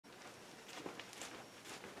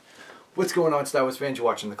What's going on, Star Wars fans? You're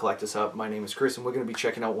watching the Collector's Hub. My name is Chris, and we're going to be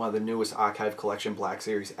checking out one of the newest Archive Collection Black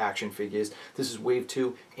Series action figures. This is Wave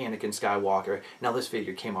 2, Anakin Skywalker. Now, this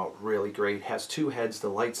figure came out really great. It has two heads, the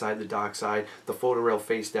light side, the dark side. The photoreal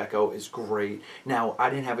face deco is great. Now, I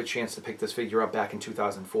didn't have a chance to pick this figure up back in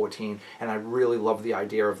 2014, and I really love the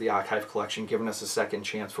idea of the Archive Collection giving us a second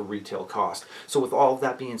chance for retail cost. So with all of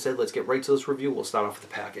that being said, let's get right to this review. We'll start off with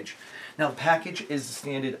the package. Now, the package is the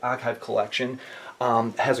standard Archive Collection.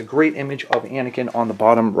 Has a great image of Anakin on the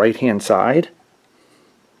bottom right-hand side.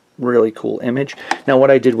 Really cool image. Now,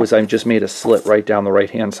 what I did was I just made a slit right down the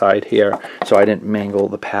right-hand side here, so I didn't mangle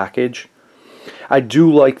the package. I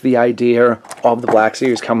do like the idea of the Black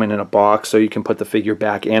Series coming in a box so you can put the figure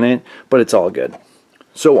back in it, but it's all good.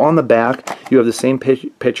 So on the back, you have the same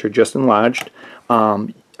picture, just enlarged. I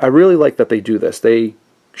really like that they do this. They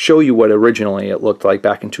show you what originally it looked like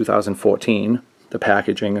back in 2014, the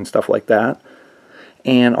packaging and stuff like that.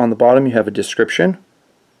 And on the bottom you have a description,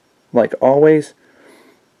 like always.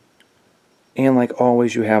 And like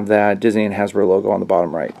always you have that Disney and Hasbro logo on the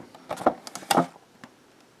bottom right.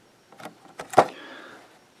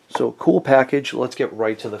 So cool package. Let's get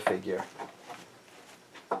right to the figure.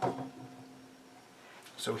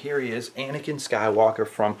 So here he is, Anakin Skywalker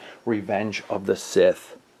from Revenge of the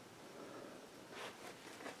Sith.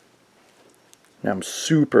 Now I'm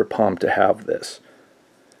super pumped to have this.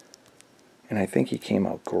 And I think he came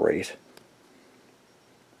out great.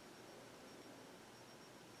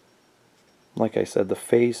 Like I said, the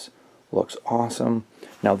face looks awesome.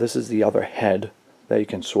 Now this is the other head that you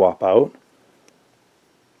can swap out.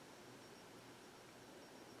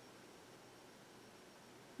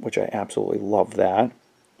 Which I absolutely love that.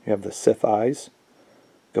 You have the Sith eyes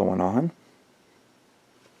going on.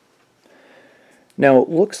 Now it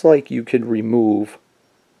looks like you could remove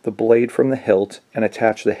the blade from the hilt and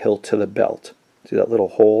attach the hilt to the belt. See that little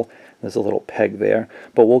hole? There's a little peg there,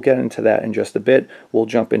 but we'll get into that in just a bit. We'll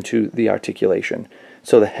jump into the articulation.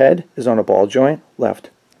 So the head is on a ball joint, left,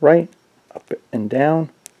 right, up and down,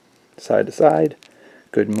 side to side.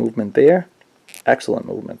 Good movement there. Excellent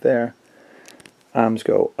movement there. Arms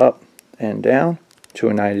go up and down to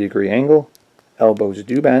a 90-degree angle. Elbows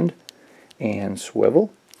do bend and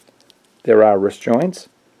swivel. There are wrist joints.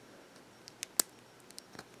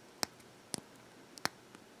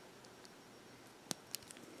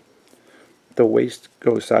 The waist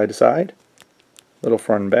goes side to side, little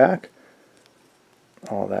front and back,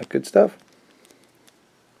 all that good stuff.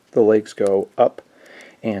 The legs go up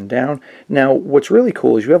and down. Now what's really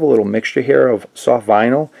cool is you have a little mixture here of soft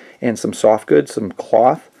vinyl and some soft goods, some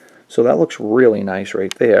cloth, so that looks really nice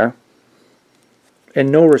right there.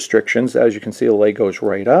 And no restrictions. As you can see, the leg goes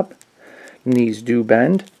right up, knees do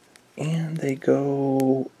bend, and they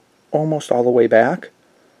go almost all the way back.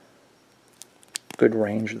 Good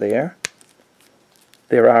range there.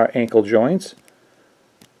 There are ankle joints,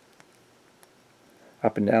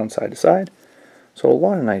 up and down, side to side. So a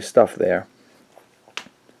lot of nice stuff there.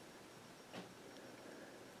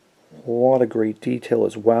 A lot of great detail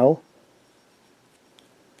as well.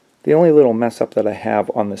 The only little mess up that I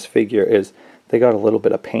have on this figure is they got a little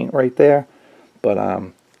bit of paint right there, but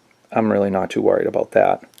I'm really not too worried about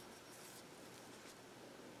that.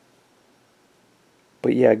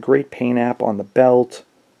 But yeah, great paint app on the belt.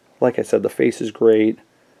 Like I said, the face is great.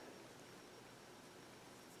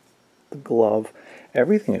 The glove.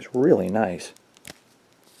 Everything is really nice.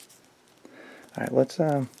 Alright, let's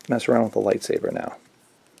mess around with the lightsaber now.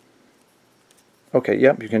 Okay,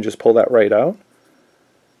 yep, you can just pull that right out.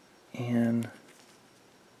 And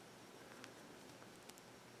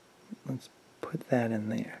let's put that in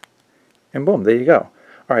there. And boom, there you go.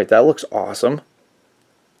 Alright, that looks awesome.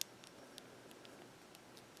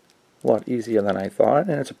 A lot easier than I thought,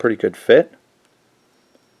 and it's a pretty good fit.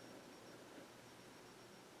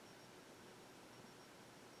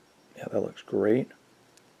 Yeah, that looks great.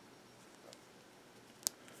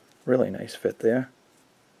 Really nice fit there.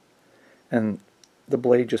 And the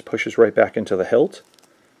blade just pushes right back into the hilt.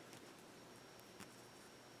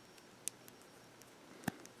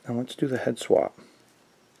 And let's do the head swap.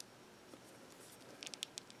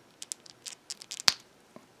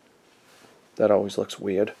 That always looks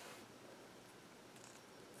weird.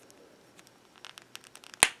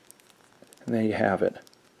 And there you have it.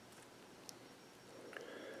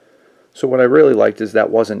 So what I really liked is that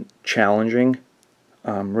wasn't challenging.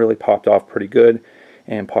 Really popped off pretty good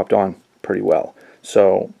and popped on pretty well.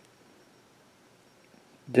 So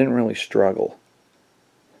didn't really struggle.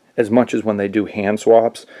 As much as when they do hand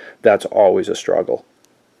swaps, that's always a struggle.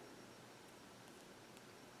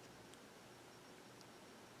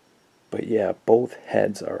 But yeah, both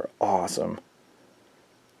heads are awesome.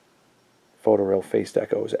 Photoreal face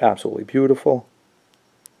deco is absolutely beautiful.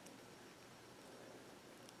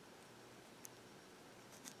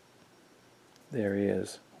 There he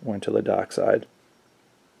is. Went to the dark side.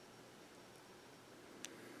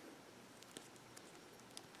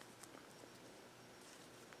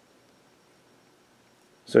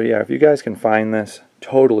 So yeah, if you guys can find this,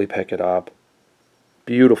 totally pick it up.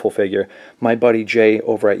 Beautiful figure. My buddy Jay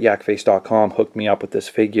over at yakface.com hooked me up with this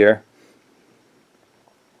figure.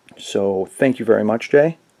 So thank you very much,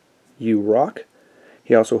 Jay. You rock.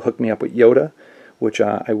 He also hooked me up with Yoda, which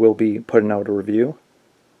I will be putting out a review.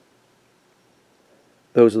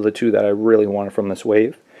 Those are the two that I really wanted from this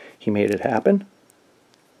wave. He made it happen.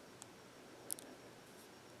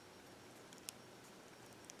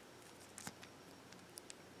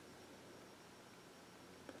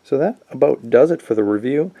 So that about does it for the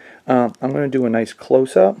review. I'm going to do a nice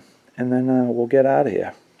close-up, and then we'll get out of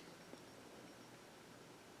here.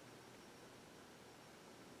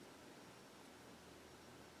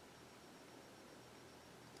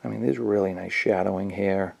 I mean, there's really nice shadowing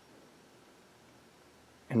here,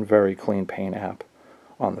 and very clean paint app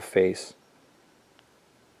on the face.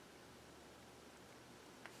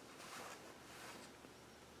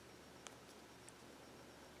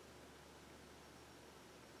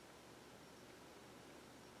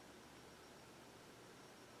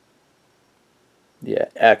 Yeah,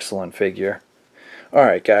 excellent figure.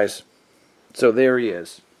 Alright guys, so there he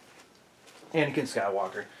is. Anakin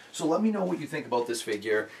Skywalker. So let me know what you think about this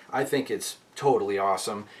figure. I think it's totally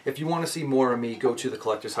awesome. If you want to see more of me, go to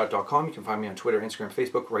thecollectorshut.com. You can find me on Twitter, Instagram,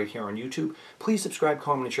 Facebook, right here on YouTube. Please subscribe,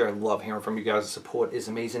 comment, and share. I love hearing from you guys. The support is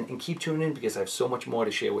amazing. And keep tuning in because I have so much more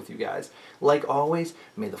to share with you guys. Like always,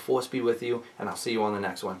 may the Force be with you, and I'll see you on the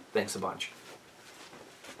next one. Thanks a bunch.